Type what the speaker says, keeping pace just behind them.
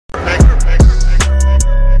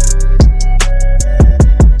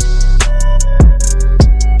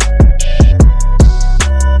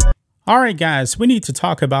All right, guys, we need to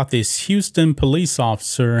talk about this Houston police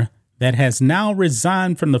officer that has now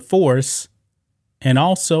resigned from the force, and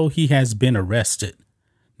also he has been arrested.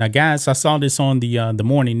 Now, guys, I saw this on the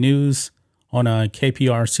morning news on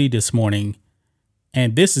KPRC this morning,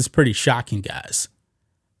 and this is pretty shocking, guys.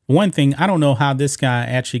 One thing, I don't know how this guy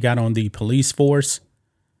actually got on the police force,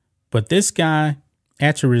 but this guy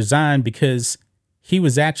actually resigned because he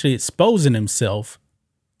was actually exposing himself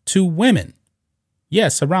to women.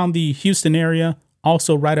 Yes, around the Houston area,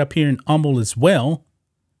 also right up here in Humble as well.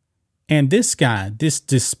 And this guy, this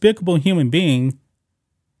despicable human being,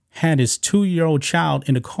 had his 2-year-old child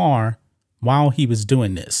in the car while he was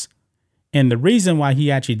doing this. And the reason why he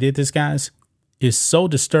actually did this, guys, is so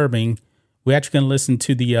disturbing. We're actually going to listen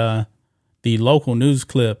to the local news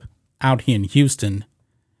clip out here in Houston.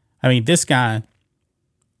 I mean, this guy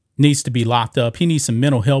needs to be locked up. He needs some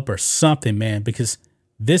mental help or something, man, because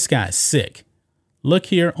this guy is sick. Look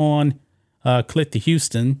here on Click to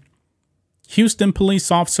Houston. Houston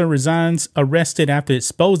police officer resigns, arrested after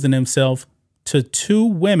exposing himself to 2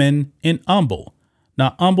 women in Humble.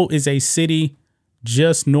 Now, Humble is a city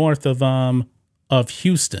just north of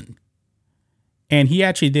Houston. And he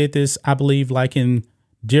actually did this, I believe, like in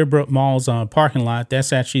Deerbrook Mall's parking lot.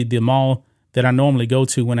 That's actually the mall that I normally go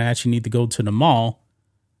to when I actually need to go to the mall.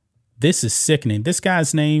 This is sickening. This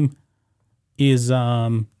guy's name is,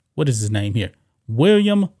 what is his name here?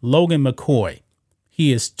 William Logan McCoy.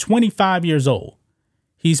 He is 25 years old.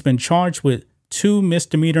 He's been charged with 2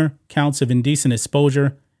 misdemeanor counts of indecent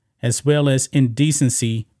exposure, as well as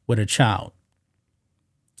indecency with a child.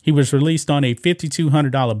 He was released on a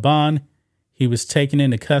 $5,200 bond. He was taken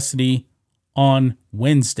into custody on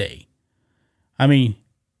Wednesday. I mean,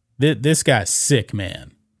 this guy's sick,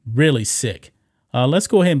 man. Really sick. Let's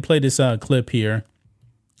go ahead and play this clip here,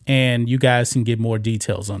 and you guys can get more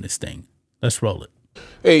details on this thing. Let's roll it.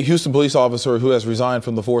 A Houston police officer who has resigned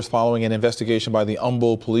from the force following an investigation by the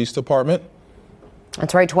Humble Police Department.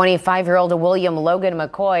 That's right. 25-year-old William Logan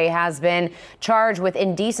McCoy has been charged with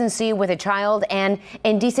indecency with a child and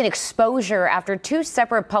indecent exposure after 2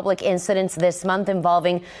 separate public incidents this month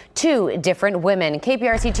involving 2 different women.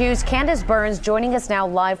 KPRC2's Candace Burns joining us now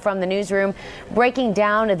live from the newsroom, breaking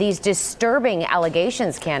down these disturbing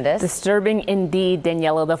allegations. Candace. Disturbing indeed,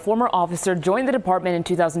 Daniela. The former officer joined the department in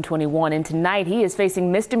 2021, and tonight he is facing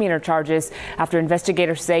misdemeanor charges after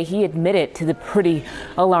investigators say he admitted to the pretty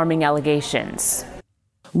alarming allegations.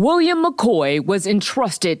 William McCoy was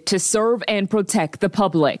entrusted to serve and protect the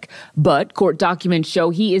public, but court documents show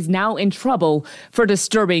he is now in trouble for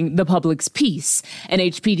disturbing the public's peace.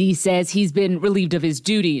 NHPD says he's been relieved of his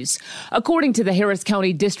duties. According to the Harris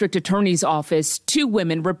County District Attorney's Office, 2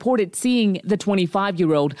 women reported seeing the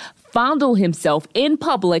 25-year-old fondle himself in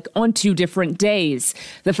public on 2 different days.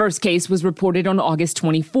 The first case was reported on August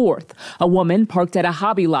 24th. A woman parked at a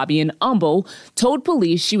Hobby Lobby in Humble told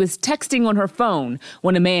police she was texting on her phone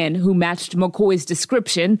when a man who matched McCoy's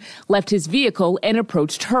description left his vehicle and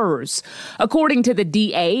approached hers. According to the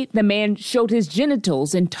DA, the man showed his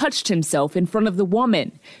genitals and touched himself in front of the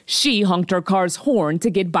woman. She honked her car's horn to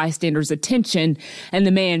get bystanders' attention, and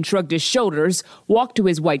the man shrugged his shoulders, walked to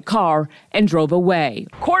his white car, and drove away.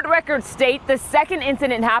 Court records state the second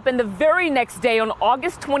incident happened the very next day on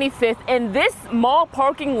August 25th in this mall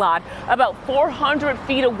parking lot about 400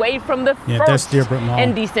 feet away from the first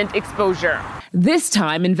indecent exposure. This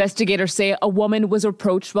time, investigators say a woman was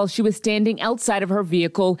approached while she was standing outside of her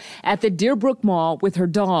vehicle at the Deerbrook Mall with her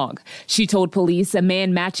dog. She told police a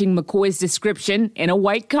man matching McCoy's description in a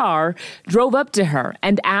white car drove up to her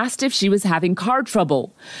and asked if she was having car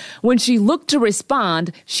trouble. When she looked to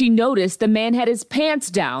respond, she noticed the man had his pants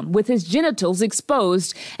down with his genitals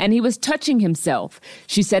exposed and he was touching himself.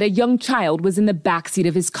 She said a young child was in the backseat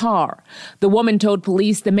of his car. The woman told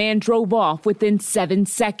police the man drove off within 7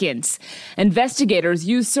 seconds. Investigators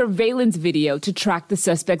used surveillance video to track the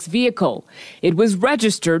suspect's vehicle. It was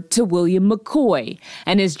registered to William McCoy,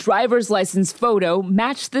 and his driver's license photo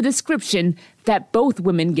matched the description that both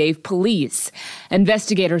women gave police.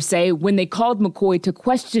 Investigators say when they called McCoy to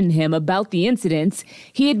question him about the incidents,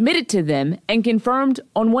 he admitted to them and confirmed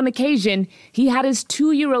on one occasion he had his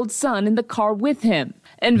 2-year-old son in the car with him.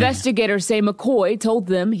 Investigators say McCoy told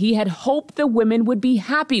them he had hoped the women would be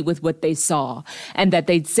happy with what they saw and that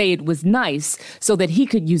they'd say it was nice so that he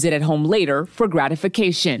could use it at home later for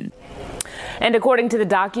gratification. And according to the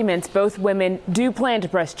documents, both women do plan to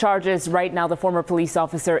press charges. Right now, the former police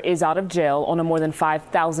officer is out of jail on a more than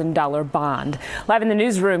 $5,000 bond. Live in the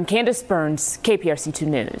newsroom, Candace Burns, KPRC2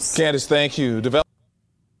 News. Candace, thank you.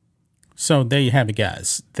 So there you have it,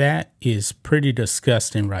 guys. That is pretty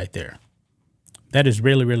disgusting right there. That is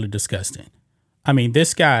really, really disgusting. I mean,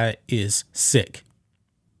 this guy is sick.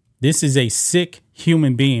 This is a sick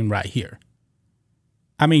human being right here.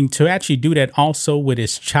 I mean, to actually do that also with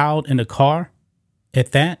his child in the car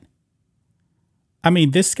at that. I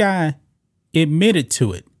mean, this guy admitted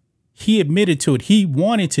to it. He admitted to it. He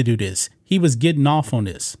wanted to do this. He was getting off on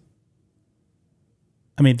this.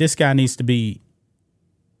 I mean, this guy he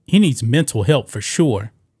needs mental help for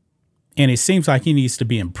sure. And it seems like he needs to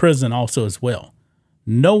be in prison also as well.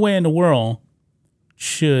 Nowhere in the world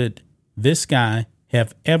should this guy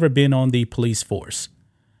have ever been on the police force.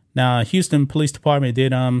 Now, Houston Police Department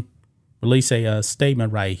did release a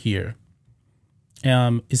statement right here.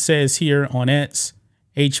 It says here on X,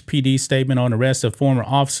 HPD statement on arrest of former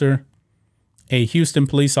officer. A Houston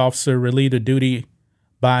police officer relieved of duty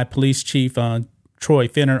by Police Chief Troy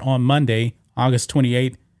Finner on Monday, August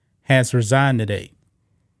 28th, has resigned today.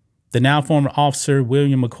 The now former officer,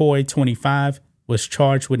 William McCoy, 25, was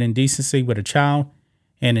charged with indecency with a child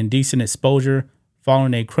and indecent exposure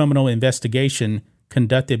following a criminal investigation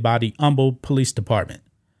conducted by the Humble Police Department.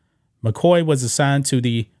 McCoy was assigned to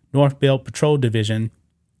the North Belt Patrol Division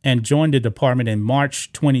and joined the department in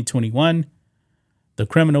March 2021. The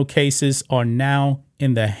criminal cases are now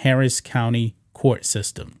in the Harris County court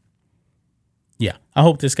system. Yeah, I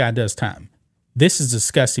hope this guy does time. This is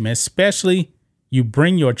disgusting, man. Especially you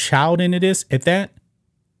bring your child into this at that.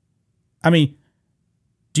 I mean,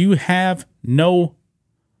 do you have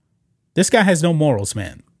this guy has no morals,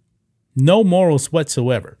 man. No morals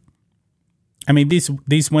whatsoever. I mean,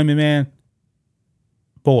 these women, man,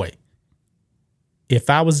 boy, if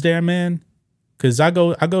I was there, man, because I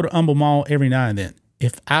go to Humble Mall every now and then.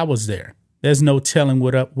 If I was there, there's no telling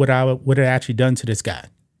what I would have actually done to this guy.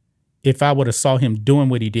 If I would have saw him doing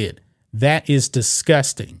what he did. That is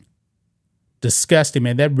disgusting. Disgusting,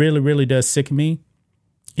 man. That really, really does sicken me.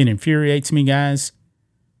 It infuriates me, guys.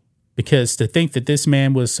 Because to think that this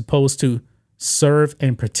man was supposed to serve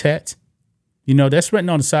and protect, that's written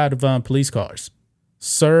on the side of police cars.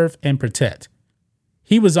 Serve and protect.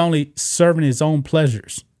 He was only serving his own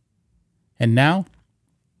pleasures. And now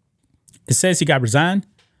it says he got resigned,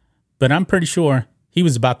 but I'm pretty sure he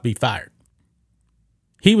was about to be fired.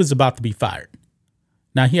 He was about to be fired.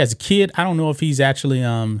 Now he has a kid. I don't know if he's actually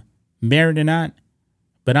married or not,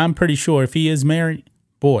 but I'm pretty sure if he is married,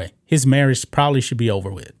 boy, his marriage probably should be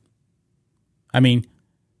over with. I mean,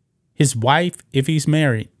 his wife, if he's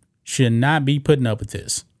married, should not be putting up with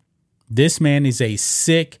this. This man is a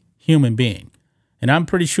sick human being. And I'm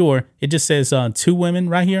pretty sure it just says 2 women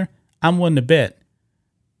right here. I'm willing to bet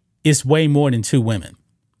it's way more than 2 women.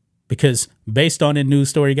 Because based on the news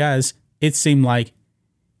story, guys, it seemed like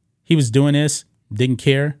he was doing this, didn't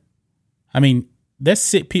care. I mean, that's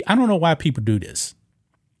sick. I don't know why people do this.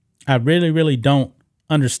 I really, really don't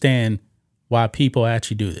understand why people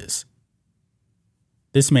actually do this.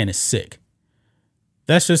 This man is sick.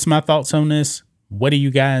 That's just my thoughts on this. What do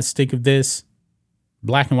you guys think of this?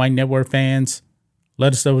 Black and White Network fans,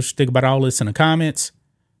 let us know what you think about all this in the comments.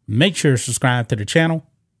 Make sure to subscribe to the channel.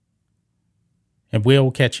 And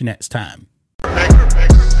we'll catch you next time.